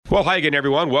Well, hi again,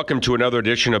 everyone. Welcome to another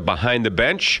edition of Behind the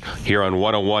Bench here on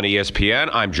 101 ESPN.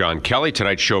 I'm John Kelly.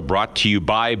 Tonight's show brought to you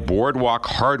by Boardwalk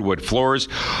Hardwood Floors.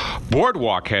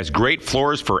 Boardwalk has great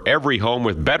floors for every home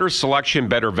with better selection,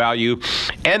 better value,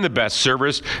 and the best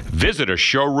service. Visit a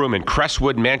showroom in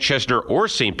Crestwood, Manchester, or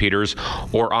St. Peters,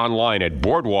 or online at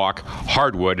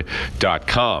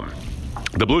boardwalkhardwood.com.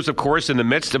 The Blues, of course, in the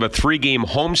midst of a 3-game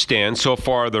homestand. So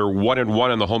far, they're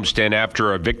 1-1 in the homestand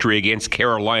after a victory against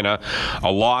Carolina, a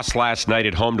loss last night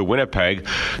at home to Winnipeg.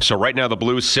 So right now, the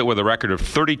Blues sit with a record of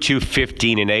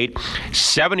 32-15-8,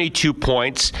 72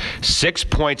 points, 6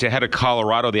 points ahead of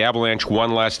Colorado. The Avalanche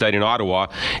won last night in Ottawa,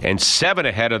 and 7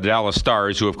 ahead of the Dallas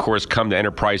Stars, who, of course, come to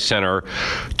Enterprise Center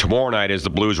tomorrow night as the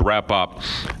Blues wrap up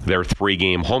their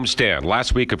 3-game homestand.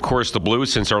 Last week, of course, the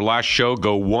Blues, since our last show,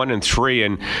 go 1-3,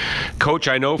 and Coach,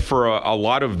 I know for a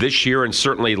lot of this year and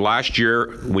certainly last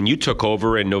year when you took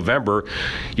over in November,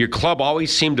 your club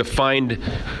always seemed to find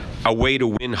a way to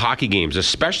win hockey games,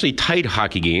 especially tight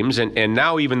hockey games. And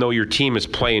now, even though your team is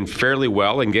playing fairly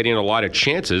well and getting a lot of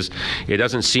chances, it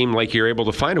doesn't seem like you're able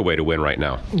to find a way to win right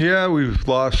now. Yeah, we've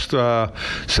lost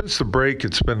since the break.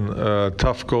 It's been a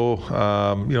tough go.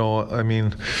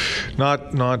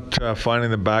 Not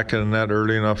finding the back of the net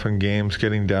early enough in games,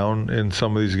 getting down in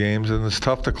some of these games, and it's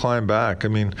tough to climb back.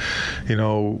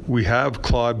 We have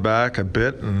clawed back a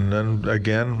bit, and then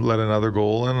again let another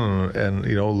goal in, and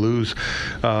lose.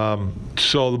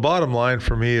 So the bottom line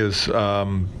for me is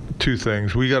two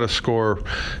things. We got to score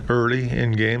early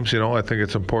in games. I think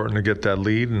it's important to get that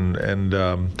lead, and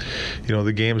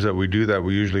the games that we do that,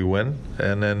 we usually win.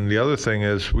 And then the other thing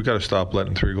is we got to stop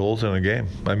letting 3 goals in a game.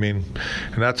 And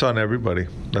that's on everybody.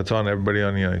 That's on everybody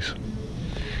on the ice.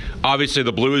 Obviously,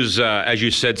 the Blues, as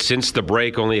you said, since the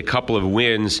break, only a couple of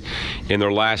wins in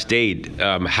their last 8.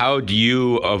 How do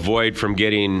you avoid from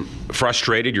getting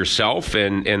frustrated yourself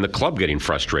and the club getting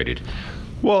frustrated?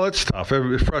 Well, it's tough.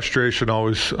 Frustration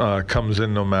always comes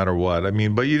in no matter what.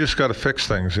 But you just got to fix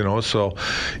things, So,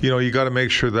 you got to make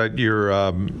sure that you're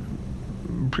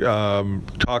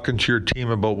talking to your team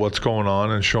about what's going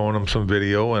on and showing them some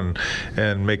video and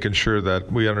making sure that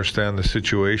we understand the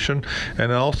situation,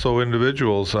 and also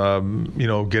individuals,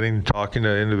 talking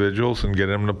to individuals and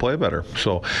getting them to play better.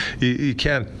 So you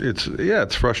can't.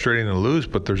 It's frustrating to lose,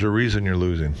 but there's a reason you're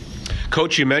losing.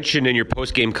 Coach, you mentioned in your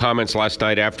post-game comments last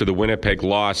night after the Winnipeg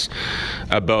loss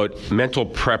about mental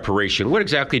preparation. What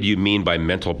exactly do you mean by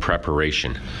mental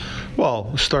preparation?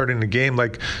 Well, starting the game,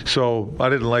 so I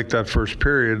didn't like that first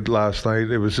period last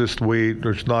night. It was just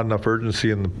there's not enough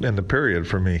urgency in the period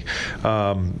for me.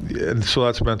 And so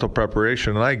that's mental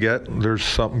preparation. And I get there's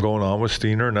something going on with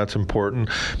Steiner, and that's important.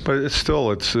 But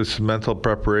it's mental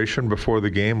preparation before the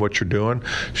game, what you're doing,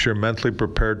 so you're mentally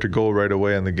prepared to go right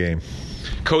away in the game.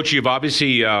 Coach, you've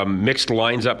obviously mixed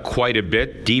lines up quite a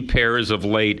bit, deep pairs of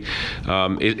late.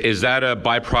 Is that a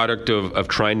byproduct of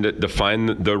trying to find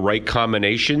the right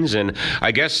combinations? And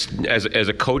I guess as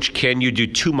a coach, can you do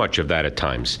too much of that at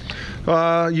times?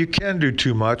 You can do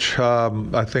too much.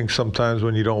 I think sometimes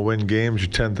when you don't win games, you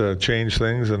tend to change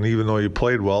things, and even though you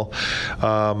played well.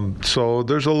 So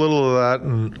there's a little of that,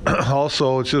 and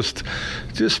also it's just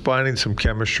finding some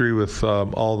chemistry with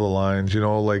all the lines.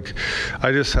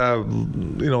 I just have,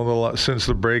 since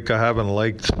the break, I haven't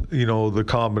liked, the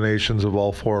combinations of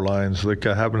all 4 lines. I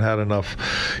haven't had enough,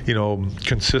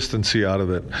 consistency out of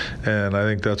it, and I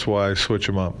think that's why I switch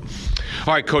them up.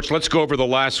 All right, Coach, let's go over the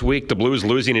last week. The Blues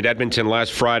losing at Edmonton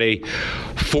last Friday,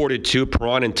 4-2.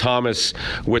 Perron and Thomas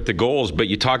with the goals. But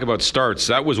you talk about starts.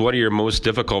 That was one of your most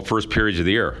difficult first periods of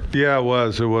the year. Yeah, it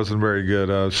was. It wasn't very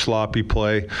good. Sloppy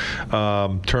play,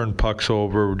 turned pucks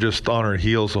over, just on our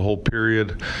heels the whole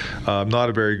period. Not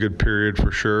a very good period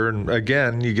for sure. And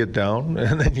again, you get down,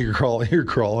 and then you're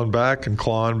crawling back and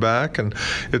clawing back, and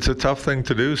it's a tough thing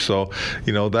to do. So,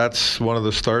 that's one of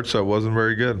the starts that wasn't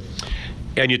very good.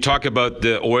 And you talk about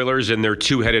the Oilers and their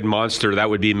two-headed monster. That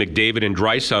would be McDavid and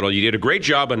Draisaitl. You did a great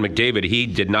job on McDavid. He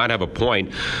did not have a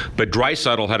point, but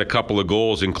Draisaitl had a couple of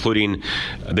goals, including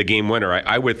the game winner.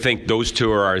 I would think those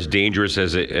two are as dangerous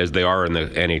as they are in the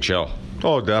NHL.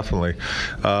 Oh, definitely.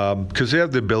 Because they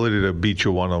have the ability to beat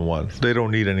you one-on-one. They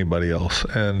don't need anybody else.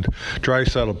 And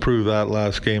Draisaitl proved that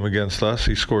last game against us.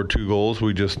 He scored 2 goals.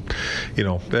 We just,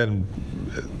 they're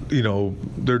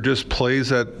just plays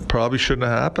that probably shouldn't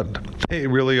have happened. They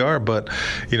really are. But,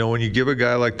 when you give a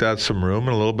guy like that some room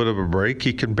and a little bit of a break,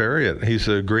 he can bury it. He's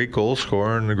a great goal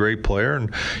scorer and a great player.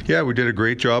 And, yeah, we did a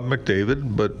great job,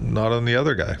 McDavid, but not on the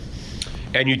other guy.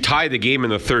 And you tied the game in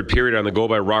the third period on the goal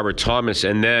by Robert Thomas,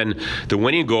 and then the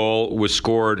winning goal was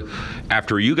scored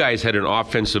after you guys had an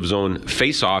offensive zone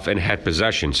face-off and had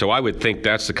possession. So I would think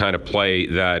that's the kind of play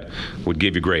that would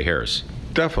give you gray hairs.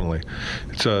 Definitely.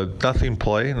 It's a nothing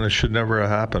play, and it should never have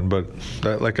happened.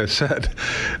 But like I said,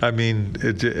 I mean,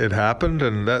 it happened,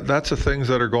 and that's the things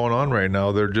that are going on right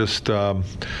now. They're just,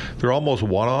 they're almost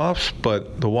one-offs,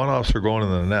 but the one-offs are going in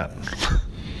the net.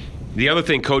 The other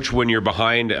thing, Coach, when you're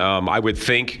behind, I would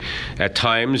think at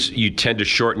times you tend to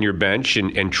shorten your bench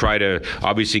and try to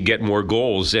obviously get more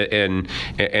goals, and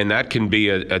that can be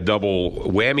a double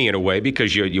whammy in a way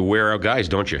because you wear out guys,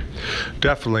 don't you?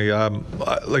 Definitely.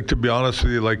 Like, to be honest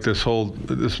with you, like this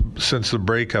since the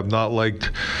break, I've not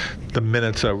liked the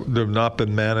minutes that have not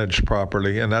been managed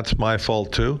properly, and that's my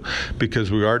fault too,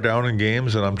 because we are down in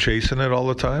games and I'm chasing it all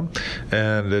the time.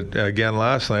 And again,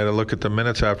 last night I look at the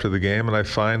minutes after the game and I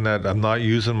find that I'm not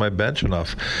using my bench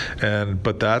enough,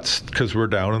 but that's because we're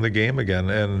down in the game again.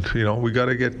 And we got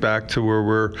to get back to where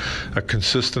we're a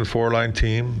consistent four-line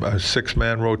team, a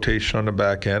six-man rotation on the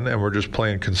back end, and we're just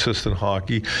playing consistent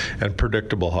hockey and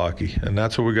predictable hockey, and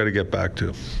that's what we got to get back to.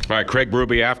 All right, Craig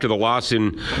Berube, after the loss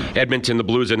in Edmonton, the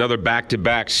Blues another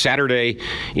back-to-back Saturday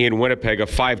in Winnipeg, a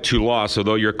 5-2 loss,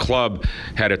 although your club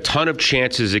had a ton of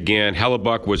chances again.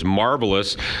 Hellebuyck was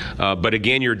marvelous, but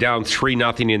again, you're down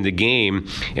 3-0 in the game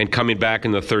and coming back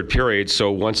in the third period. So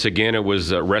once again, it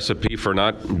was a recipe for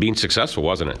not being successful,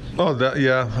 wasn't it? Oh,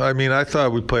 yeah. I mean, I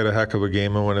thought we played a heck of a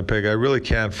game in Winnipeg. I really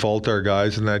can't fault our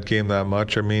guys in that game that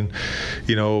much. I mean,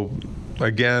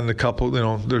 again,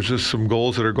 there's just some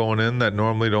goals that are going in that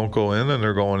normally don't go in, and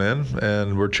they're going in,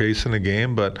 and we're chasing the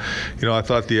game. But, I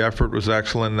thought the effort was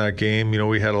excellent in that game.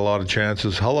 We had a lot of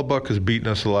chances. Hellebuyck has beaten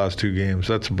us the last two games.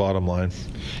 That's the bottom line.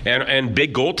 And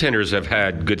big goaltenders have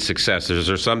had good success. Is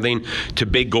there something to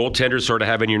big goaltenders sort of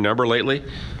having your number lately?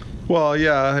 Well,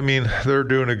 yeah, I mean, they're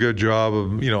doing a good job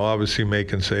of, obviously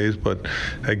making saves, but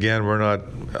again,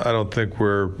 I don't think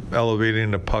we're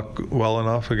elevating the puck well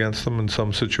enough against them in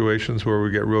some situations where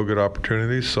we get real good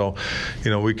opportunities. So,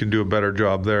 we can do a better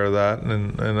job there of that.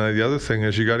 And the other thing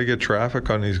is you got to get traffic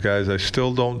on these guys. I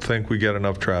still don't think we get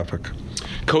enough traffic.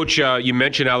 Coach, you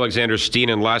mentioned Alexander Steen,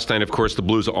 and last night, of course, the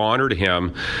Blues honored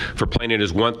him for playing in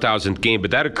his 1,000th game,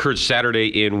 but that occurred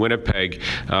Saturday in Winnipeg.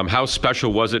 How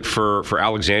special was it for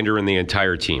Alexander and the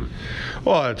entire team?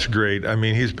 Well, it's great. I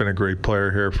mean, he's been a great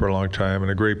player here for a long time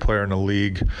and a great player in the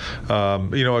league.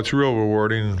 It's real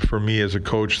rewarding for me as a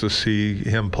coach to see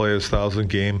him play his 1,000th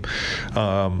game,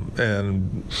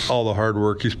 and all the hard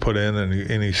work he's put in,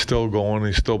 and he's still going.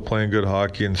 He's still playing good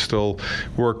hockey and still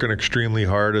working extremely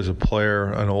hard as a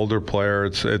player, an older player.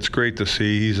 It's great to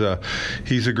see.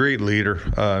 He's a great leader.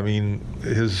 I mean,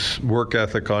 his work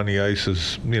ethic on the ice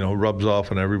is rubs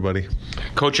off on everybody.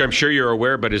 Coach, I'm sure you're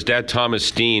aware, but his dad, Thomas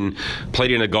Steen,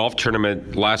 played in a golf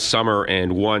tournament last summer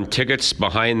and won tickets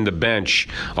behind the bench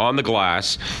on the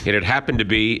glass. It had happened to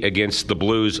be against the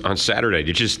Blues on Saturday.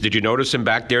 Did you notice him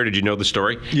back there? Did you know the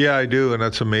story? Yeah, I do, and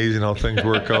that's amazing how things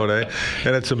work out, eh?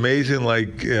 And it's amazing,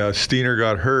 like, Steener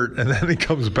got hurt, and then he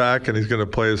comes back and he's going to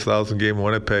play his 1,000th game in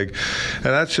Winnipeg, and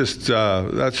that's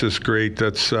just great.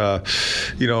 That's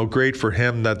great for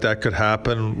him that could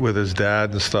happen with his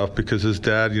dad and stuff, because his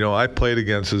dad, I played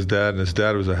against his dad, and his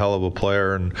dad was a hell of a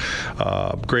player and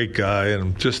great guy,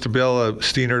 and just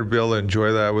Steener to be able to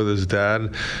enjoy that with his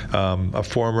dad, a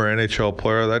former NHL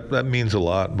player, that means a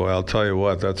lot. Boy, I'll tell you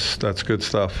what, that's good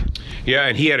stuff. Yeah,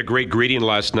 and he had a great greeting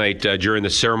last night during the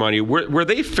ceremony. Were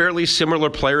they fairly similar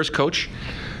players, Coach?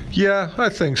 Yeah, I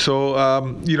think so. I'd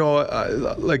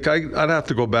have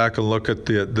to go back and look at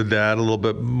the dad a little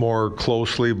bit more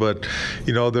closely, but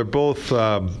they're both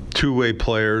two-way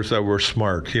players that were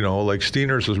smart. Like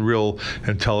Steener's a real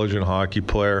intelligent hockey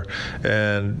player,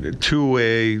 and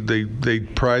two-way they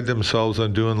pride themselves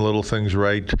on doing little things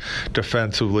right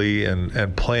defensively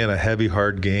and playing a heavy,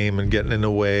 hard game and getting in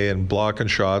the way and blocking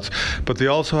shots. But they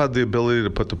also have the ability to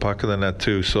put the puck in the net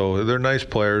too. So they're nice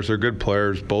players. They're good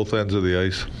players, both ends of the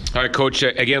ice. All right, Coach,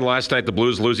 again, last night the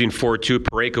Blues losing 4-2,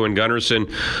 Parayko and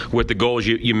Gunnarsson with the goals.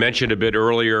 You mentioned a bit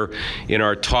earlier in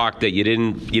our talk that you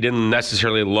didn't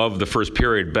necessarily love the first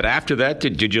period, but after that,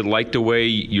 did you like the way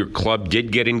your club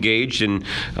did get engaged and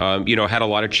had a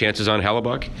lot of chances on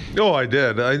Hellebuyck? Oh, I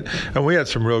did. And we had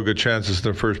some real good chances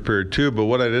in the first period too, but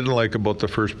what I didn't like about the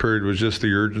first period was just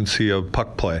the urgency of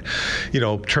puck play.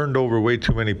 Turned over way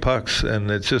too many pucks, and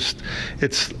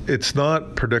it's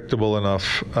not predictable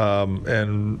enough,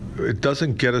 and it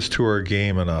doesn't get us to our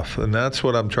game enough. And that's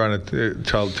what I'm trying to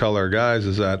tell our guys,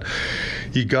 is that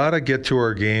you got to get to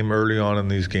our game early on in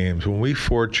these games. When we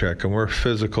forecheck forecheck and we're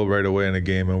physical right away in a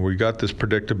game, and we got this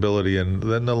predictability, and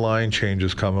then the line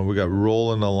changes come and we got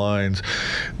roll in the lines.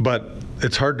 But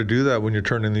it's hard to do that when you're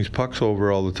turning these pucks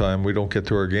over all the time. We don't get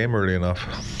to our game early enough.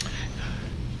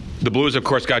 The Blues, of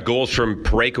course, got goals from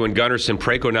Parayko and Gunnarsson.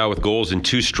 Parayko now with goals in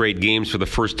 2 straight games for the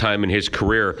first time in his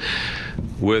career,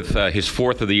 with his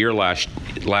 4th of the year last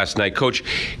night. Coach,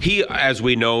 he, as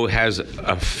we know, has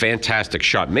a fantastic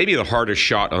shot, maybe the hardest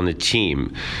shot on the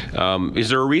team. Is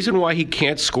there a reason why he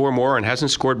can't score more and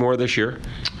hasn't scored more this year?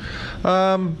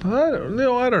 I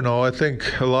don't know. I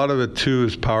think a lot of it too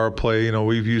is power play.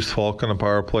 We've used Falk on a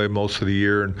power play most of the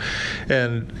year,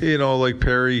 and like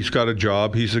Perry, he's got a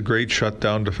job. He's a great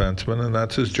shutdown defenseman, and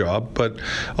that's his job. But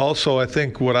also, I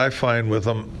think what I find with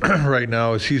him right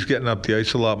now is he's getting up the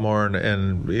ice a lot more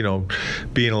and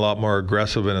being a lot more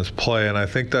aggressive in his play. And I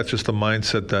think that's just a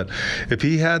mindset that if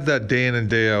he had that day in and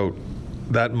day out,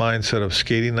 that mindset of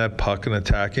skating that puck and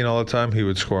attacking all the time, he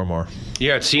would score more.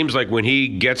 Yeah, it seems like when he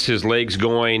gets his legs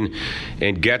going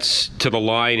and gets to the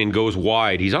line and goes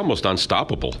wide, he's almost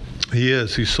unstoppable. He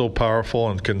is. He's so powerful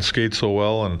and can skate so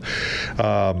well, and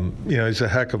he's a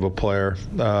heck of a player.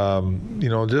 And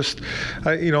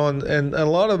a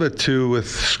lot of it too with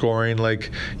scoring.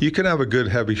 Like, you can have a good,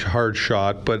 heavy, hard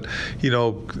shot, but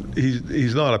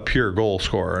he's not a pure goal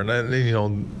scorer,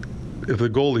 and if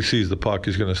the goalie sees the puck,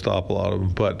 he's going to stop a lot of them.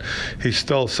 But he's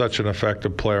still such an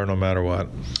effective player no matter what.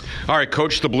 All right,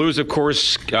 Coach, the Blues, of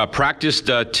course, practiced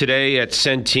today at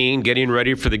Centene, getting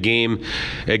ready for the game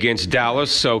against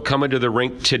Dallas. So coming to the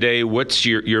rink today, what's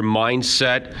your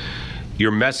mindset,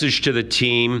 your message to the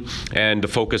team, and the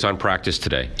focus on practice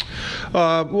today?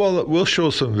 Well, we'll show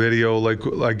some video,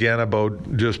 again,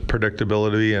 about just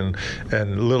predictability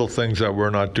and little things that we're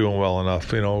not doing well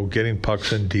enough. Getting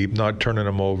pucks in deep, not turning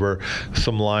them over,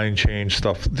 some line change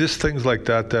stuff, just things like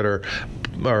that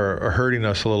are hurting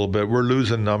us a little bit. We're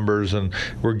losing numbers and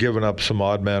we're giving up some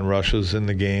odd man rushes in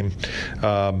the game,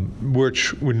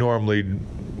 which we normally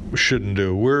shouldn't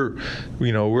do. We're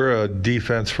a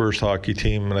defense first hockey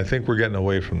team, and I think we're getting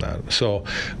away from that. So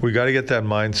we got to get that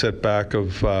mindset back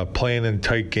of playing in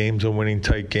tight games and winning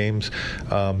tight games.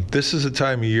 This is a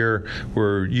time of year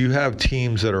where you have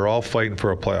teams that are all fighting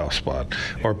for a playoff spot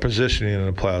or positioning in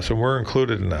the playoffs, and we're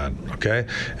included in that. Okay,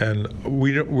 and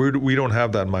we don't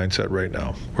have that mindset right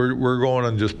now. We're going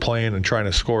and just playing and trying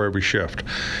to score every shift,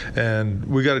 and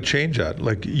we got to change that.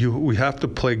 We have to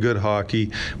play good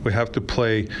hockey. We have to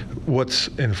play what's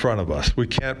in front of us. We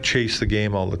can't chase the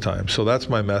game all the time. So that's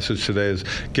my message today, is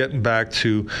getting back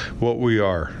to what we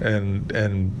are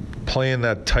and playing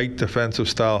that tight defensive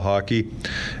style hockey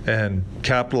and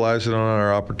capitalizing on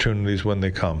our opportunities when they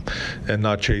come and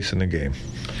not chasing the game.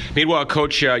 Meanwhile,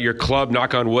 Coach, your club,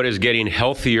 knock on wood, is getting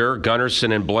healthier.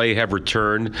 Gunnarsson and Blais have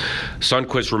returned.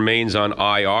 Sundqvist remains on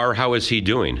IR. How is he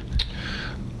doing?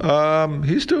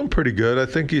 He's doing pretty good.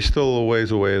 I think he's still a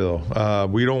ways away, though.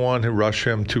 We don't want to rush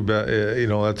him too bad.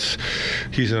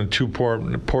 He's in too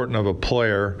important of a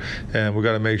player, and we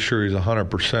got to make sure he's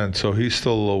 100%. So he's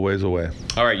still a little ways away.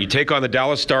 All right, you take on the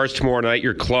Dallas Stars tomorrow night.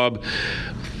 Your club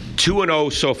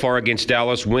 2-0 so far against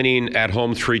Dallas, winning at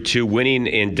home 3-2, winning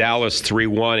in Dallas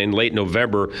 3-1 in late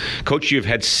November. Coach, you've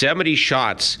had 70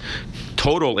 shots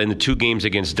total in the 2 games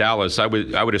against Dallas. I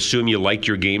would assume you liked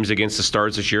your games against the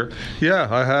Stars this year? Yeah,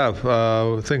 I have.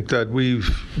 I think that we've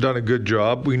done a good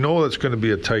job. We know it's going to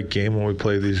be a tight game when we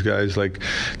play these guys.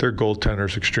 Their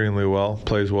goaltender's extremely well,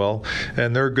 plays well,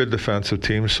 and they're a good defensive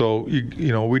team. So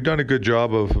we've done a good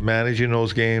job of managing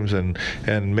those games and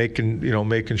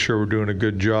making sure we're doing a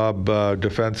good job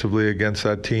defensively against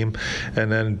that team,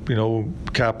 and then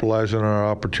capitalizing on our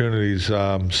opportunities.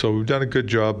 So we've done a good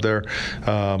job there.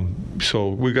 So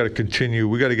we got to continue.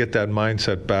 We got to get that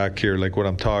mindset back here, like what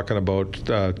I'm talking about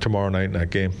tomorrow night in that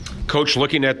game. Coach,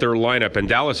 looking at their lineup, and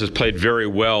Dallas has played very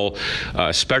well,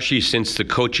 especially since the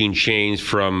coaching change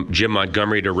from Jim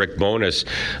Montgomery to Rick Bowness.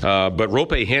 But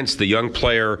Roope Hintz, the young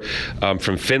player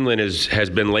from Finland, has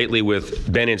been lately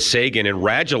with Benn Sagan, and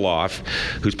Radulov,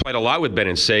 who's played a lot with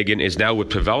Benn Sagan, is now with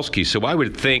Pavelski. So I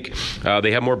would think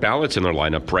they have more balance in their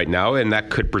lineup right now, and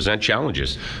that could present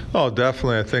challenges. Oh,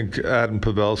 definitely. I think adding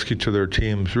Pavelski to their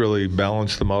teams really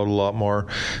balanced them out a lot more,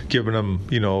 giving them,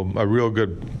 a real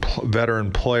good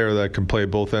veteran player that can play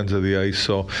both ends of the ice.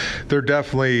 So they're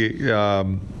definitely,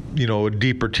 a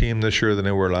deeper team this year than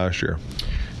they were last year.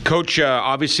 Coach,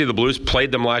 obviously the Blues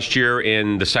played them last year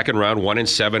in the second round,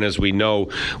 1-7, as we know.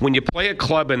 When you play a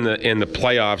club in the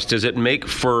playoffs, does it make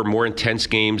for more intense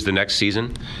games the next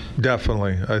season?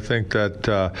 Definitely. I think that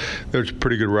there's a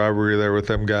pretty good rivalry there with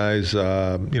them guys.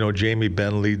 Jamie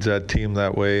Benn leads that team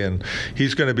that way, and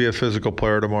he's going to be a physical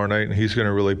player tomorrow night, and he's going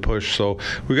to really push. So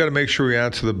we got to make sure we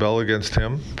answer the bell against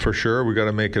him for sure. We got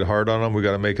to make it hard on him. We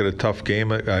got to make it a tough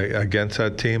game against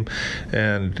that team,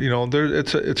 and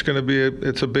it's going to be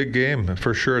a big game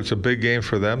for sure. It's a big game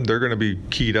for them. They're going to be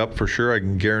keyed up for sure. I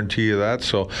can guarantee you that.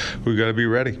 So we've got to be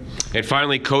ready. And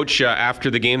finally, Coach, after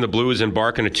the game, the Blues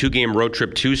embark on a 2-game road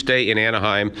trip Tuesday in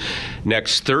Anaheim,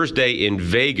 next Thursday in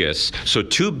Vegas. So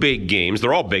 2 big games.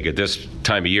 They're all big at this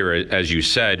time of year, as you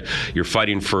said. You're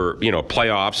fighting for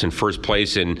playoffs and first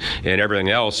place and everything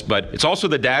else. But it's also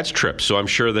the dad's trip. So I'm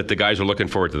sure that the guys are looking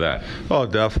forward to that. Oh,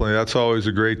 definitely. That's always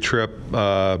a great trip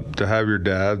to have your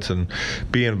dads and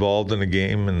be involved in a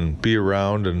game and be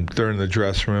around, and they're in the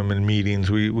dressing room and meetings.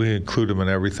 We include them in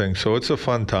everything, so it's a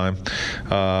fun time.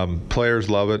 Players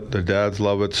love it, the dads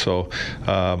love it. So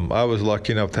I was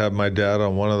lucky enough to have my dad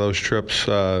on one of those trips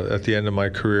at the end of my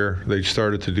career. They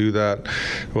started to do that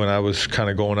when I was kind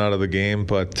of going out of the game,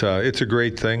 but it's a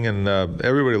great thing, and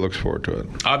everybody looks forward to it.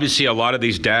 Obviously, a lot of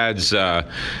these dads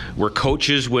were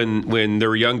coaches when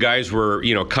their young guys were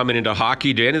coming into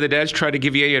hockey. Did any of the dads try to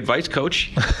give you any advice,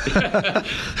 Coach?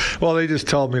 Well, they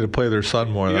just tell me to play their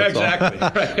son more. That's exactly. All.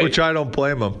 Right. Which I don't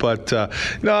blame them. But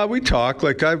no, we talk.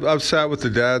 Like I've sat with the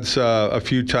dads a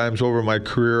few times over my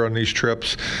career on these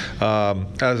trips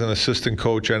as an assistant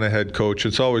coach and a head coach.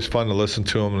 It's always fun to listen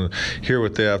to them and hear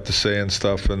what they have to say and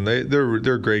stuff. And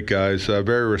they're great guys.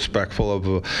 Very respectful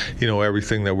of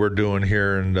everything that we're doing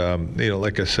here. And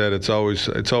like I said, it's always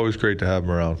great to have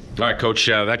them around. All right, Coach.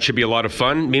 That should be a lot of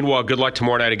fun. Meanwhile, good luck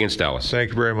tomorrow night against Dallas.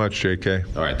 Thank you very much,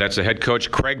 JK. All right, that's the head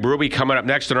coach, Craig Berube. Coming up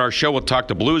next on our show, we'll talk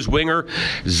to Blues winger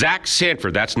Zach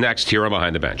Sanford. That's next here on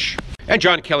Behind the Bench. And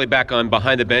John Kelly back on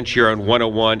Behind the Bench here on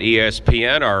 101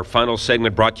 ESPN. Our final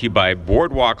segment brought to you by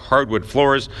Boardwalk Hardwood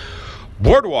Floors.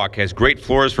 Boardwalk has great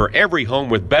floors for every home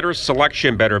with better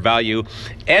selection, better value,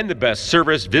 and the best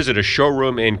service. Visit a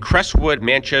showroom in Crestwood,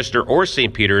 Manchester, or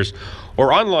St. Peters,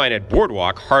 or online at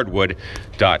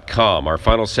boardwalkhardwood.com. Our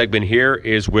final segment here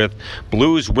is with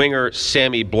Blues winger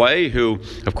Sammy Blais, who,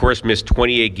 of course, missed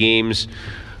 28 games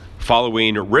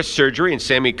following wrist surgery. And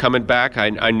Sammy, coming back,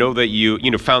 I know that you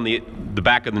found the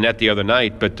back of the net the other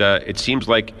night, but it seems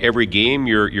like every game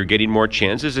you're getting more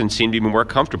chances and seem to be more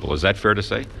comfortable. Is that fair to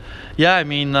say? Yeah, I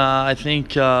mean, I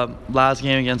think last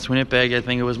game against Winnipeg, I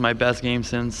think it was my best game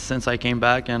since I came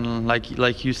back, and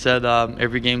like you said,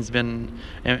 every game's been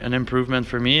an improvement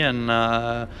for me, and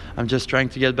I'm just trying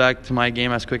to get back to my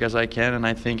game as quick as I can, and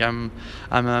I think I'm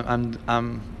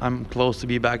close to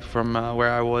be back from where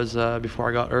I was before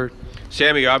I got hurt.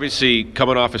 Sammy, obviously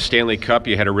coming off a Stanley Cup,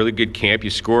 you had a really good camp. You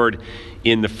scored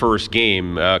in the first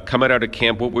game. Coming out of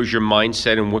camp, what was your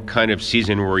mindset and what kind of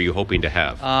season were you hoping to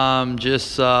have?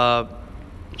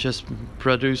 Just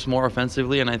produce more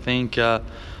offensively, and I think at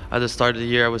the start of the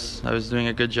year I was doing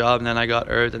a good job, and then I got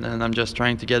hurt, and then I'm just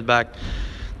trying to get back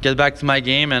to my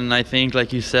game. And I think,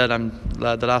 like you said,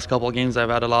 the last couple of games I've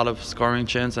had a lot of scoring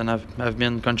chance, and I've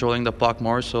been controlling the puck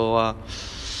more. So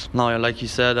no, like you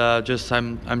said,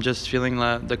 I'm just feeling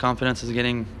the confidence is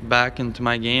getting back into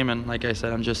my game, and like I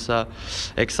said, I'm just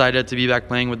excited to be back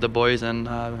playing with the boys, and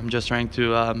I'm just trying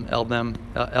to help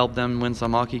them win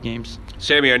some hockey games.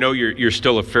 Sammy, I know you're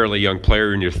still a fairly young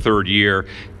player in your third year.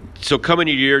 So coming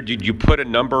into your year, did you put a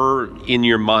number in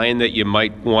your mind that you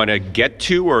might want to get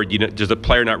to, or does the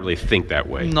player not really think that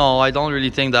way? No, I don't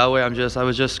really think that way. I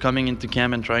was just coming into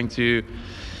camp and trying to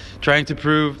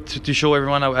prove to show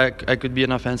everyone I could be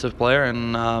an offensive player,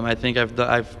 and I think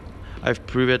I've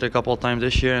proved it a couple of times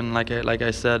this year. And like I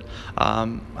said,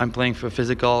 I'm playing for a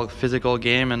physical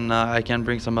game, and I can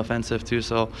bring some offensive too.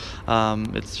 So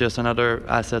it's just another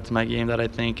asset to my game that I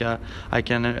think I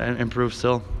can improve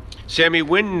still. Sammy,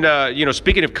 when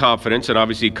speaking of confidence, and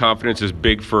obviously confidence is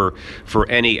big for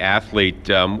any athlete.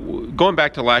 Going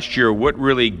back to last year, what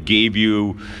really gave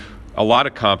you a lot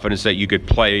of confidence that you could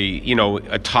play,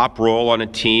 a top role on a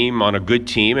team, on a good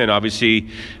team, and obviously,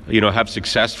 have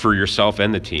success for yourself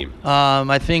and the team?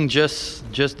 I think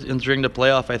just during the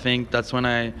playoff, I think that's when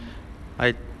I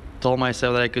told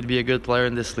myself that I could be a good player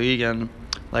in this league. And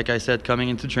like I said, coming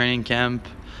into training camp,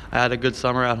 I had a good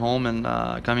summer at home, and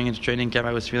coming into training camp,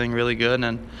 I was feeling really good.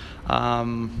 And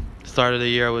start of the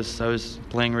year, I was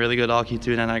playing really good hockey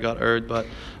too, and then I got hurt. But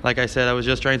like I said, I was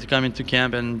just trying to come into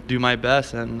camp and do my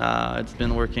best, and it's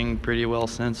been working pretty well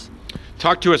since.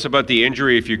 Talk to us about the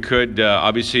injury, if you could.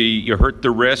 Obviously, you hurt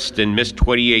the wrist and missed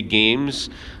 28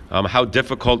 games. How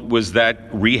difficult was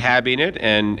that rehabbing it,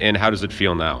 and how does it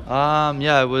feel now?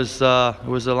 Yeah, it was a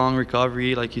long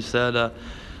recovery, like you said.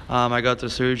 I got the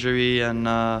surgery, and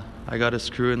I got a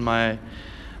screw in my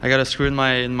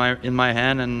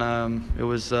hand, and it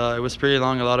was pretty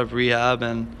long, a lot of rehab,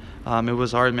 and it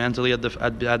was hard mentally at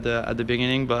the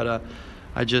beginning, but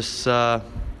I just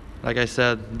like I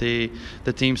said, the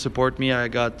team support me. I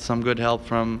got some good help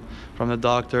from the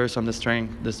doctors, from the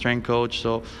strength coach.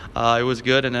 So it was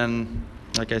good. And then,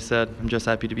 like I said, I'm just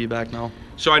happy to be back now.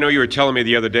 So I know you were telling me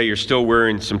the other day you're still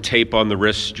wearing some tape on the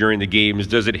wrists during the games.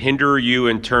 Does it hinder you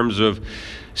in terms of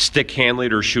stick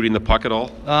handling or shooting the puck at all?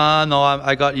 No,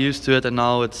 I got used to it, and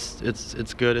now it's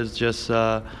good. It's just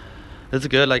it's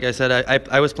good. Like I said,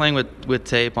 I was playing with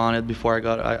tape on it before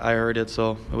I heard it,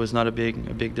 so it was not a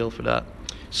big deal for that.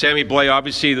 Sammy Blais,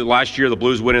 obviously the last year the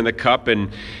Blues winning the Cup,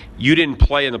 and you didn't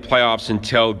play in the playoffs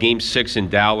until Game 6 in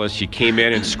Dallas. You came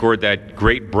in and scored that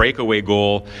great breakaway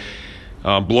goal,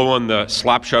 blowing the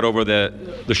slap shot over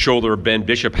the shoulder of Ben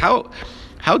Bishop.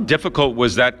 How difficult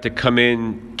was that to come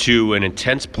in to an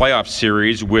intense playoff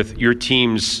series with your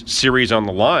team's series on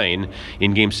the line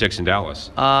in Game 6 in Dallas?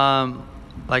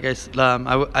 I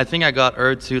think I got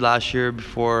hurt too last year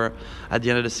before at the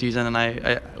end of the season, and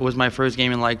it was my first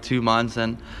game in like 2 months,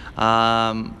 and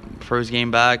first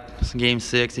game back, Game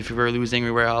 6, if we were losing,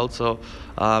 we were out, so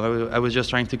I was just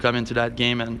trying to come into that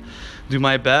game and do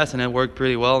my best, and it worked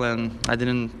pretty well, and I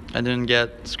didn't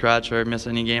get scratched or miss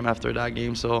any game after that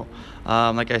game, so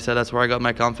like I said, that's where I got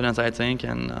my confidence, I think,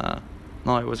 and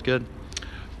no, it was good.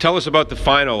 Tell us about the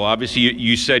final. Obviously,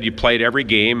 you said you played every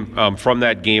game from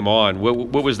that game on.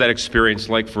 What was that experience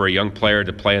like for a young player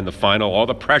to play in the final? All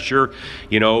the pressure,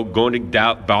 going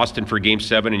to Boston for Game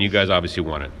 7, and you guys obviously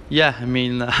won it. Yeah, I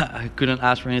mean, I couldn't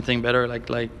ask for anything better.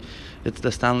 Like it's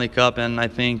the Stanley Cup, and I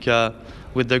think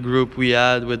with the group we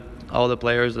had, with all the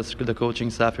players, the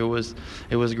coaching staff, it was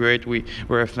great.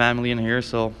 We're a family in here,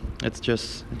 so it's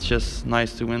just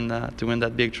nice to win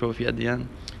that big trophy at the end.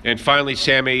 And finally,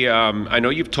 Sammy, I know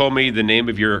you've told me the name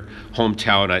of your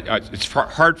hometown. It's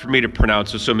hard for me to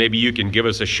pronounce it, so maybe you can give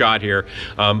us a shot here.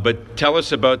 But tell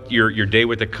us about your day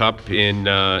with the Cup in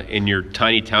your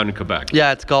tiny town in Quebec.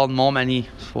 Yeah, it's called Montmagny.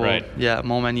 Right. Yeah,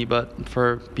 Montmagny. But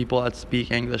for people that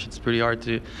speak English, it's pretty hard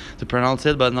to pronounce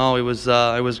it. But no, it was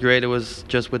great. It was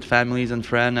just with families and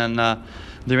friends. And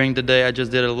during the day, I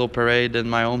just did a little parade in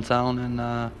my hometown,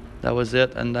 and that was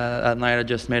it. And at night, I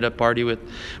just made a party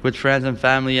with friends and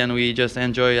family, and we just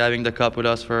enjoy having the Cup with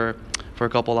us for a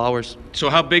couple hours.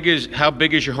 So how big is your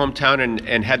hometown,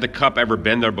 and had the Cup ever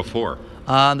been there before?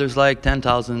 There's like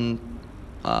 10,000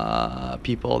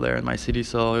 people there in my city,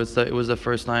 so it was the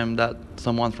first time that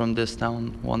someone from this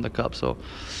town won the Cup. So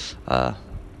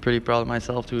pretty proud of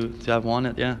myself to have won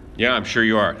it. Yeah, I'm sure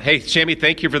you are. Hey, Sammy,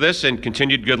 thank you for this, and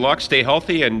continued good luck. Stay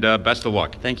healthy, and best of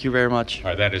luck. Thank you very much. All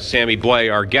right, that is Sammy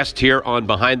Blais, our guest here on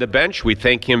Behind the Bench. We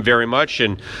thank him very much,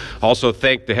 and also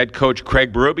thank the head coach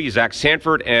Craig Berube, Zach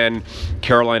Sanford, and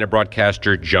Carolina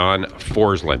broadcaster John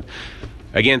Forsland.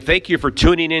 Again, thank you for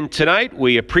tuning in tonight.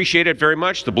 We appreciate it very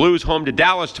much. The Blues home to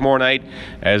Dallas tomorrow night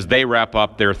as they wrap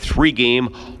up their 3-game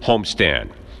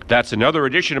homestand. That's another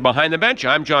edition of Behind the Bench.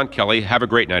 I'm John Kelly. Have a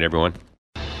great night, everyone.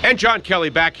 And John Kelly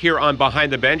back here on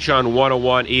Behind the Bench on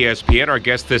 101 ESPN. Our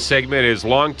guest this segment is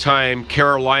longtime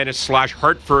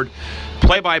Carolina/Hartford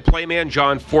play-by-play man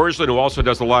John Forsland, who also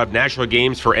does a lot of national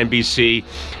games for NBC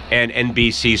and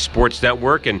NBC Sports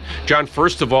Network. And John,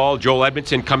 first of all, Joel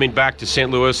Edmondson coming back to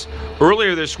St. Louis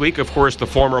earlier this week, of course, the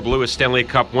former Blues Stanley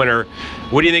Cup winner.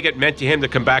 What do you think it meant to him to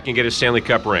come back and get a Stanley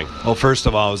Cup ring? Well, first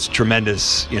of all, it was a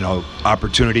tremendous,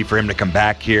 opportunity for him to come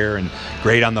back here, and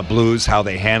great on the Blues, how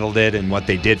they handled it and what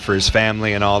they did for his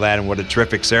family and all that, and what a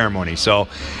terrific ceremony. So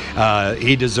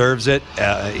he deserves it.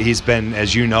 He's been,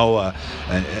 as you know,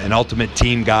 an ultimate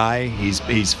team guy.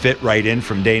 He's fit right in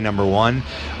from day number one.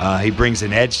 He brings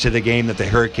an edge to the game that the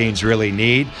Hurricanes really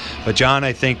need. But John,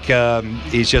 I think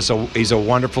he's a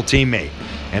wonderful teammate.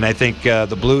 And I think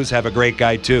the Blues have a great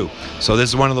guy too. So this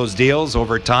is one of those deals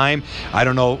over time. I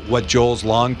don't know what Joel's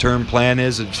long-term plan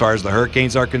is as far as the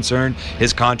Hurricanes are concerned.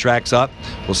 His contract's up.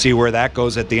 We'll see where that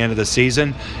goes at the end of the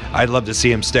season. I'd love to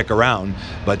see him stick around,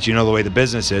 but you know the way the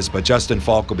business is. But Justin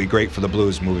Falk will be great for the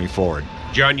Blues moving forward.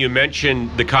 John, you mentioned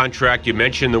the contract. You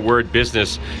mentioned the word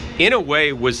business. In a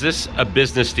way, was this a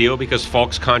business deal because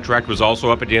Falk's contract was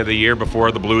also up at the end of the year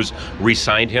before the Blues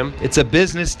re-signed him? It's a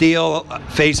business deal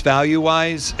face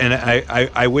value-wise, and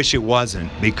I wish it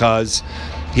wasn't, because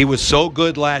he was so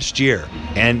good last year,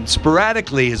 and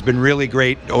sporadically has been really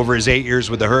great over his 8 years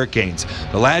with the Hurricanes.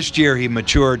 But last year he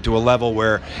matured to a level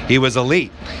where he was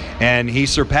elite, and he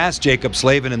surpassed Jacob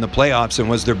Slavin in the playoffs and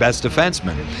was their best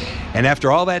defenseman. And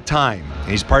after all that time,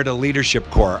 he's part of the leadership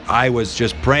core. I was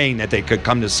just praying that they could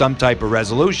come to some type of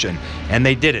resolution, and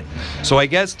they didn't. So I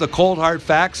guess the cold hard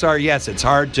facts are, yes, it's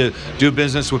hard to do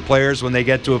business with players when they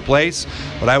get to a place,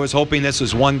 but I was hoping this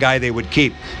was one guy they would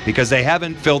keep, because they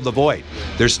haven't filled the void.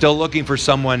 They're still looking for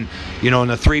someone, in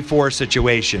a 3-4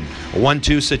 situation, a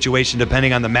 1-2 situation,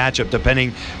 depending on the matchup,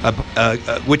 depending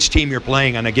which team you're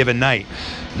playing on a given night.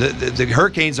 The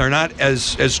Hurricanes are not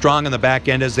as strong on the back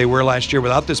end as they were last year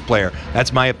without this player.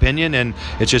 That's my opinion, and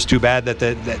it's just too bad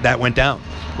that went down.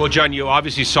 Well, John, you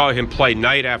obviously saw him play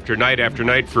night after night after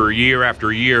night for year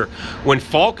after year. When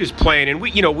Falk is playing, and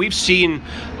we've seen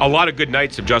a lot of good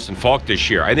nights of Justin Falk this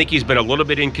year. I think he's been a little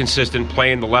bit inconsistent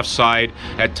playing the left side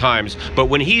at times. But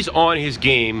when he's on his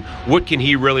game, what can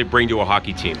he really bring to a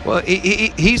hockey team? Well,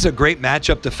 he's a great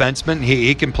matchup defenseman.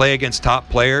 He can play against top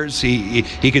players. He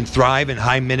can thrive in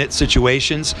high-minute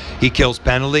situations. He kills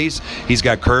penalties. He's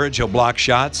got courage. He'll block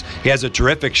shots. He has a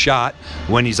terrific shot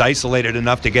when he's isolated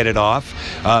enough to get it off.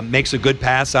 Makes a good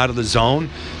pass out of the zone.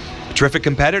 A terrific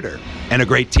competitor and a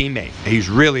great teammate. He's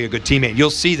really a good teammate. You'll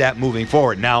see that moving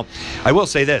forward. Now, I will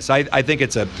say this. I think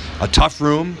it's a tough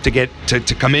room to get to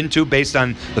come into based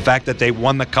on the fact that they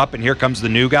won the cup and here comes the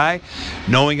new guy.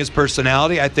 Knowing his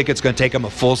personality, I think it's going to take him a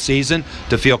full season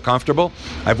to feel comfortable.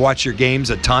 I've watched your games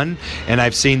a ton, and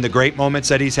I've seen the great moments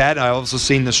that he's had. I've also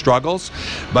seen the struggles.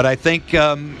 But I think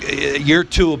year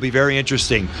 2 will be very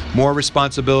interesting. More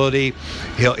responsibility.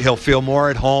 He'll feel more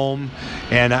at home,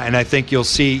 and I think you'll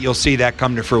see that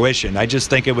come to fruition. I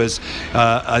just think it was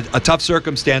a tough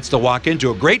circumstance to walk into.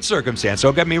 A great circumstance,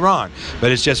 don't get me wrong.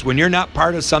 But it's just when you're not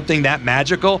part of something that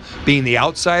magical, being the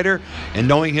outsider and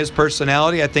knowing his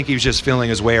personality, I think he was just feeling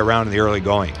his way around in the early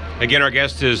going. Again, our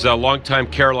guest is longtime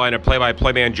Carolina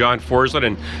play-by-play man John Forslund.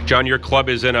 And, John, your club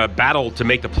is in a battle to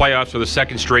make the playoffs for the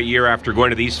second straight year after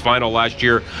going to the East Final last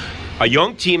year. A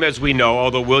young team, as we know,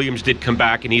 although Williams did come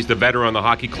back, and he's the veteran on the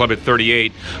hockey club at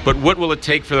 38. But what will it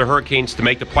take for the Hurricanes to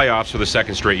make the playoffs for the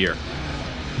second straight year?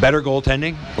 Better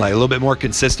goaltending, like a little bit more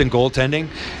consistent goaltending.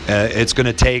 It's going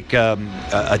to take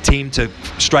a team to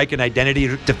strike an identity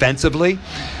defensively,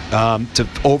 to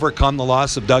overcome the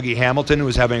loss of Dougie Hamilton, who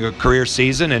was having a career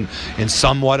season and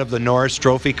somewhat of the Norris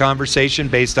Trophy conversation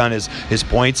based on his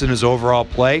points and his overall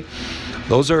play.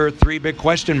 Those are 3 big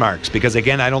question marks because,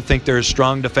 again, I don't think they're as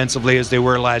strong defensively as they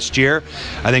were last year.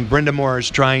 I think Brind'Amour is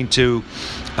trying to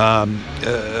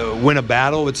win a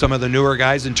battle with some of the newer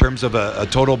guys in terms of a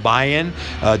total buy-in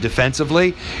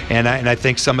defensively, and I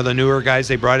think some of the newer guys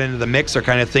they brought into the mix are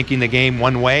kind of thinking the game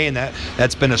one way, and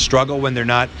that's been a struggle when they're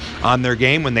not on their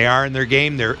game. When they are in their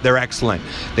game, they're excellent.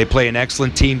 They play an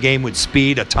excellent team game with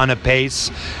speed, a ton of pace.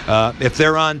 If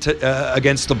they're on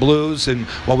against the Blues and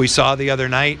what we saw the other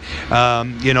night,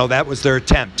 that was their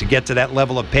attempt to get to that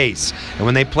level of pace. And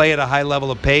when they play at a high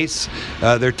level of pace,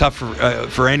 they're tough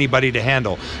for anybody to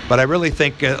handle. But I really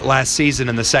think last season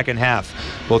in the second half,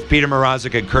 both Peter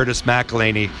Mrazek and Curtis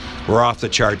McElhinney were off the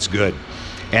charts good.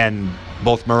 And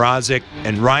both Mrazek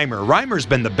and Reimer's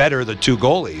been the better of the 2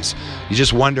 goalies. You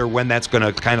just wonder when that's going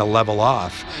to kind of level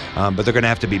off. But they're going to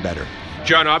have to be better.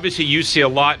 John, obviously you see a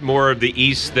lot more of the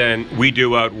East than we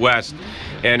do out West.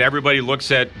 And everybody looks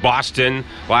at Boston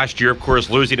last year, of course,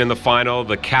 losing in the final.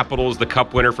 The Capitals, the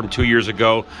Cup winner from 2 years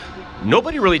ago.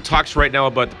 Nobody really talks right now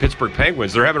about the Pittsburgh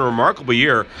Penguins. They're having a remarkable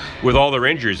year with all their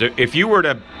injuries. If you were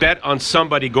to bet on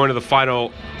somebody going to the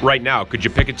final right now, could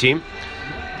you pick a team?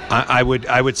 I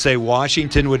would say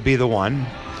Washington would be the one.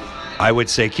 I would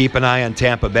say keep an eye on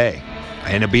Tampa Bay.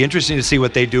 And it'd be interesting to see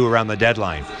what they do around the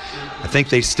deadline. I think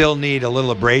they still need a little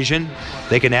abrasion.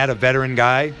 They can add a veteran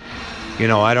guy.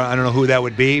 I don't know who that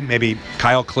would be. Maybe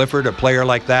Kyle Clifford, a player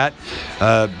like that,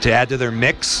 to add to their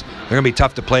mix. They're going to be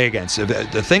tough to play against.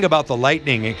 The thing about the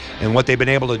Lightning and what they've been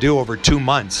able to do over 2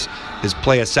 months is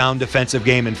play a sound defensive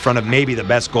game in front of maybe the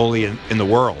best goalie in the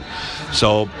world.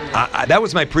 So that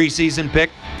was my preseason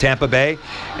pick, Tampa Bay,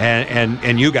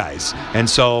 and you guys. And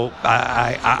so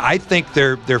I think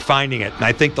they're finding it. And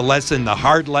I think the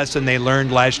hard lesson they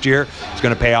learned last year is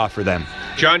going to pay off for them.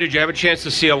 John, did you have a chance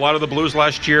to see a lot of the Blues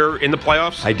last year in the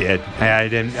playoffs? I did.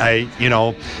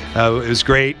 It was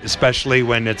great, especially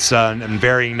when it's on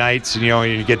varying nights.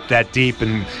 You get that deep,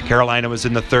 and Carolina was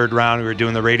in the third round. We were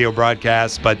doing the radio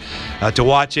broadcast, but to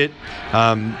watch it,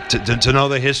 to know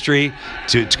the history,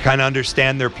 to kind of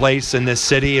understand their place in this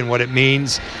city and what it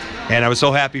means. And I was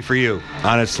so happy for you,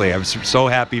 honestly. I was so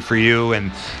happy for you,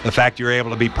 and the fact you were able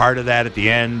to be part of that at the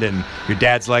end, and your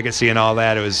dad's legacy and all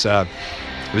that. It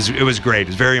was great. It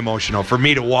was very emotional for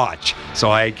me to watch. So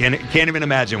I can't even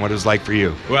imagine what it was like for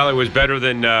you. Well, it was better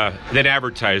than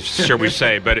advertised, shall we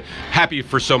say. But happy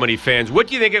for so many fans. What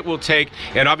do you think it will take?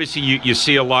 And obviously, you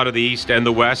see a lot of the East and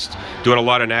the West doing a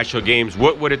lot of national games.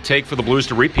 What would it take for the Blues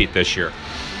to repeat this year?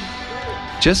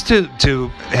 Just to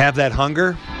have that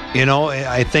hunger.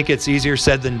 I think it's easier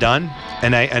said than done,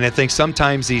 and I think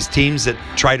sometimes these teams that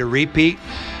try to repeat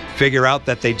figure out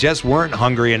that they just weren't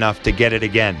hungry enough to get it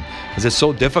again, because it's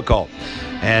so difficult.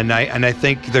 And I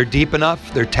think they're deep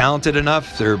enough, they're talented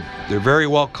enough, they're very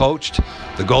well coached.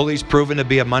 The goalie's proven to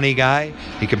be a money guy.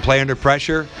 He can play under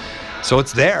pressure, so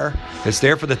it's there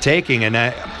for the taking. And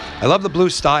I love the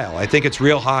Blues style. I think it's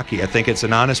real hockey. I think it's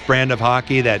an honest brand of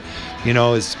hockey that,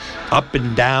 is up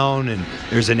and down, and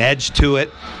there's an edge to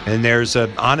it, and there's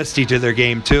an honesty to their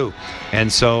game too.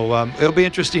 And so it'll be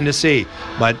interesting to see.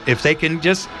 But if they can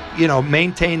just,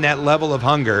 maintain that level of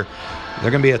hunger, they're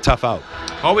going to be a tough out.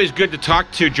 Always good to talk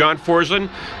to John Forslund,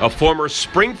 a former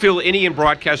Springfield Indian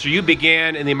broadcaster. You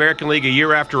began in the American League a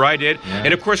year after I did. Yeah.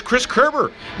 And, of course, Chris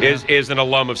Kerber is an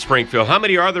alum of Springfield. How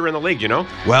many are there in the league,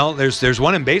 Well, there's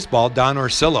one in baseball, Don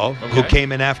Orsillo, who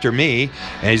came in after me.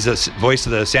 And he's the voice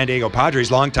of the San Diego Padres,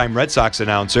 longtime Red Sox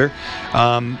announcer.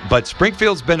 But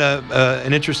Springfield's been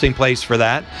an interesting place for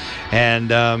that. And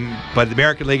but the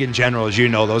American League in general, as you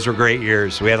know, those were great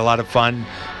years. We had a lot of fun.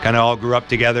 Kind of all grew up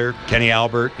together. Kenny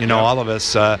Albert, all of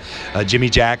us. Jimmy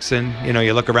Jackson.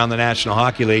 You look around the National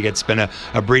Hockey League, it's been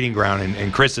a breeding ground,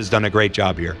 and Chris has done a great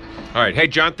job here. All right. Hey,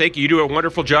 John, thank you. You do a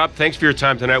wonderful job. Thanks for your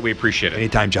time tonight. We appreciate it.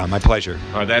 Anytime, John. My pleasure.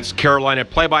 That's Carolina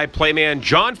play-by-play man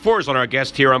John Forslund, our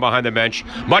guest here on Behind the Bench.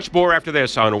 Much more after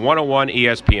this on 101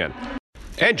 ESPN.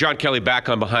 And John Kelly back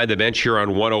on Behind the Bench here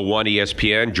on 101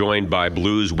 ESPN, joined by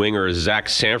Blues winger Zach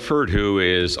Sanford, who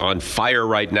is on fire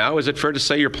right now. Is it fair to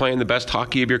say you're playing the best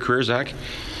hockey of your career, Zach?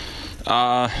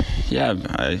 Yeah,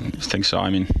 I think so.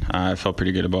 I felt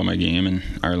pretty good about my game and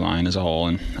our line as a whole,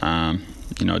 and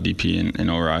DP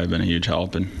and Ori have been a huge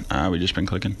help, and we've just been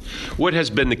clicking. What has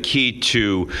been the key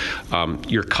to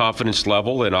your confidence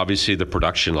level and obviously the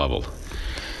production level?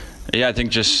 Yeah, I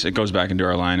think just it goes back into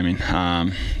our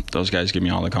line. Those guys give me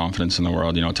all the confidence in the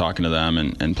world, talking to them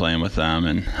and playing with them,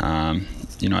 and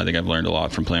I think I've learned a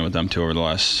lot from playing with them too over the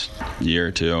last year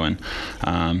or two, and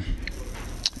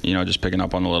just picking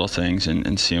up on the little things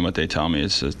and seeing what they tell me.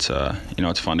 It's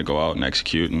fun to go out and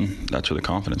execute, and that's where the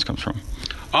confidence comes from.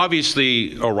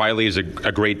 Obviously, O'Reilly is a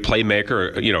great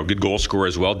playmaker, good goal scorer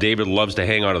as well. David loves to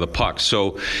hang on to the puck.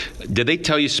 So did they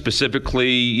tell you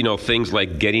specifically, things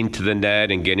like getting to the net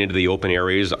and getting into the open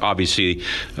areas? Obviously,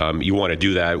 you want to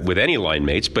do that with any line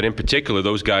mates, but in particular,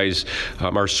 those guys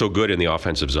are so good in the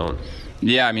offensive zone.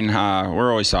 Yeah,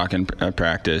 we're always talking at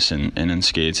practice and in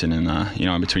skates and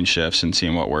in between shifts and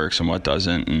seeing what works and what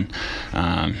doesn't, and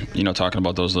talking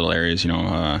about those little areas.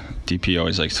 DP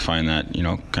always likes to find that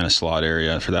kind of slot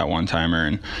area for that one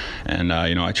timer, and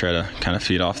I try to kind of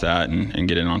feed off that and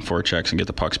get in on forechecks and get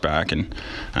the pucks back, and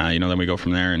then we go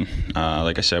from there. And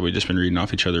like I said, we've just been reading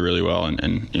off each other really well,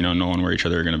 and knowing where each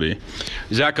other are going to be.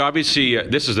 Zach, obviously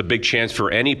this is a big chance for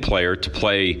any player to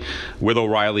play with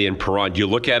O'Reilly and Perron. Do you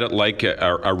look at it like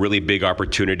a really big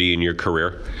opportunity in your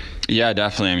career? Yeah,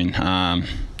 definitely.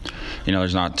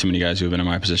 There's not too many guys who have been in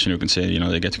my position who can say,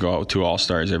 they get to go out with 2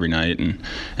 All-Stars every night,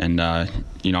 and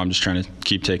I'm just trying to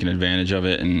keep taking advantage of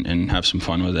it and have some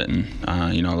fun with it. And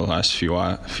the last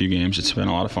few games, it's been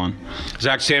a lot of fun.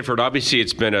 Zach Sanford, obviously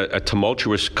it's been a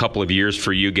tumultuous couple of years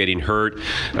for you, getting hurt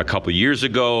a couple of years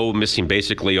ago, missing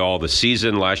basically all the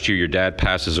season. Last year, your dad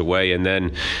passes away, and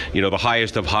then the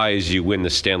highest of highs, you win the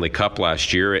Stanley Cup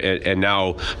last year, and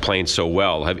now playing so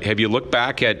well. Have you looked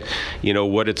back at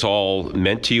what it's all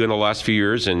meant to you in the last few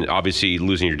years? And obviously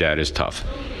losing your dad is tough.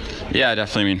 Yeah,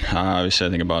 definitely. Obviously I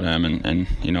think about him and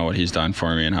what he's done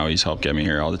for me and how he's helped get me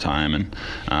here all the time. And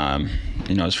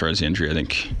as far as the injury, I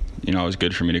think it was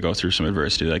good for me to go through some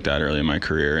adversity like that early in my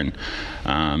career, and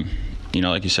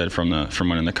like you said, from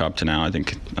winning the cup to now, I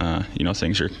think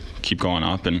things keep going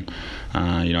up, and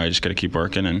I just got to keep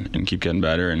working and keep getting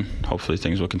better, and hopefully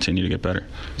things will continue to get better.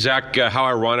 Zach, how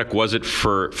ironic was it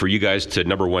for you guys to,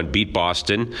 number one, beat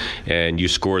Boston, and you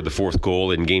scored the fourth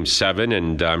goal in Game 7,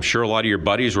 and I'm sure a lot of your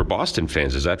buddies were Boston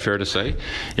fans. Is that fair to say?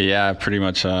 Yeah, pretty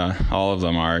much all of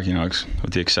them are,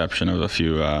 with the exception of a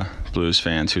few Blues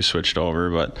fans who switched over,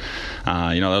 but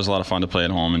that was a lot of fun to play at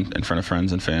home in front of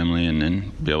friends and family,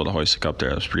 and be able to hoist the cup there.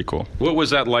 That was pretty cool. What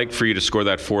was that like for you to score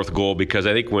that fourth goal? Because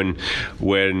I think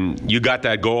when you got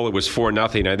that goal, it was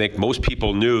 4-0. I think most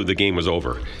people knew the game was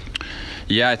over.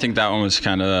 Yeah, I think that one was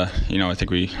kind of, I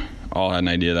think we all had an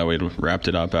idea that we'd wrapped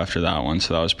it up after that one,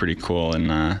 so that was pretty cool.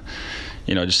 And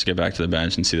just to get back to the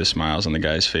bench and see the smiles on the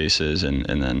guys' faces, and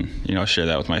then share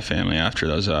that with my family after.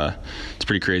 That was it's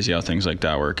pretty crazy how things like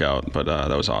that work out, but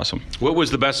that was awesome. What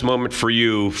was the best moment for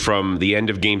you from the end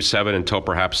of Game 7 until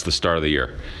perhaps the start of the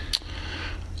year?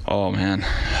 Oh man,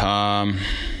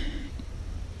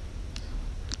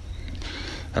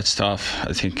 that's tough.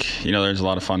 I think there's a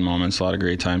lot of fun moments, a lot of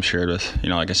great times shared with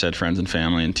like I said, friends and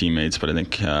family and teammates. But I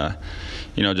think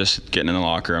just getting in the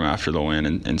locker room after the win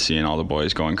and seeing all the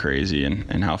boys going crazy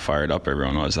and how fired up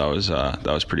everyone was, that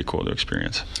was pretty cool to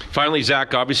experience. Finally,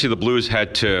 Zach, obviously the Blues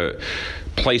had to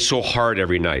play so hard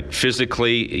every night.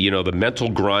 Physically, the mental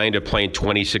grind of playing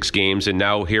 26 games, and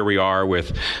now here we are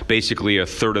with basically a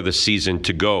third of the season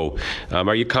to go.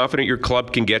 Are you confident your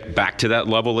club can get back to that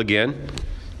level again?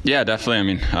 Yeah,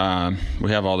 definitely. We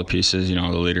have all the pieces, the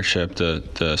leadership,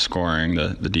 the scoring,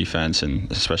 the defense,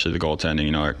 and especially the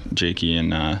goaltending. Jakey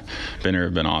and Binner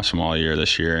have been awesome all year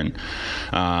this year. And,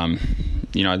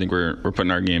 I think we're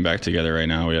putting our game back together right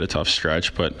now. We had a tough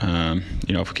stretch, but,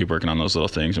 if we keep working on those little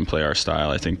things and play our style,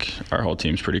 I think our whole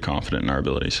team's pretty confident in our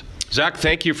abilities. Zach,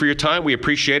 thank you for your time. We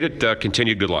appreciate it.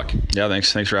 Continued good luck. Yeah,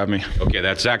 thanks. Thanks for having me. Okay,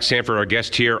 that's Zach Sanford, our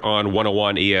guest here on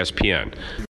 101 ESPN.